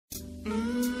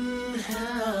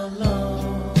How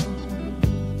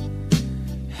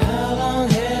long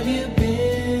have you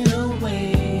been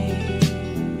away?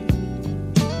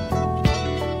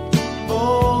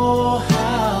 Oh,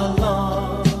 how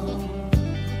long?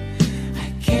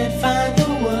 I can't find the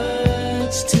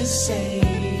words to say.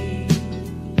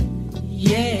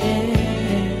 Yeah.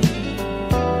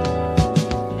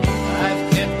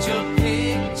 I've kept your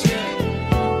picture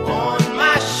on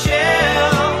my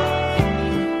shelf,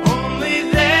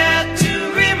 only there to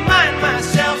remind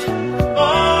myself.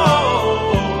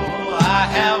 Oh, I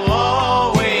have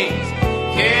always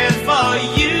cared for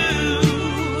you.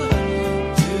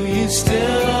 Do you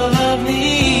still love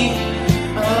me?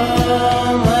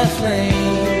 Oh, my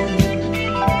flame.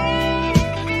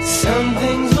 Some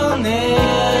things will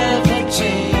never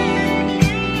change.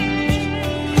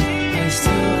 I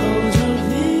still hold your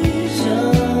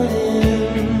vision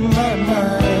in my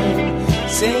mind.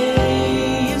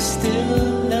 Say you still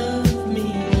love me.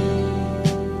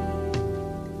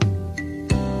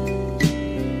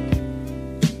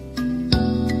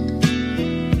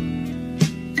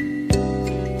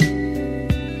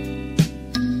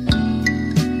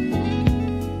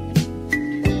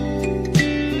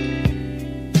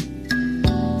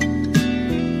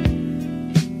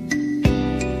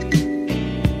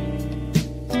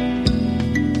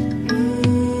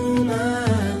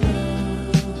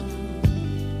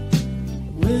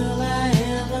 Will I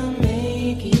ever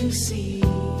make you see?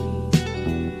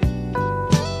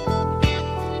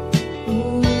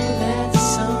 Ooh, that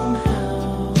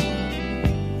somehow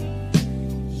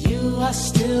you are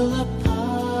still a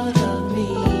part of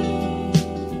me.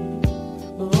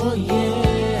 Oh yeah.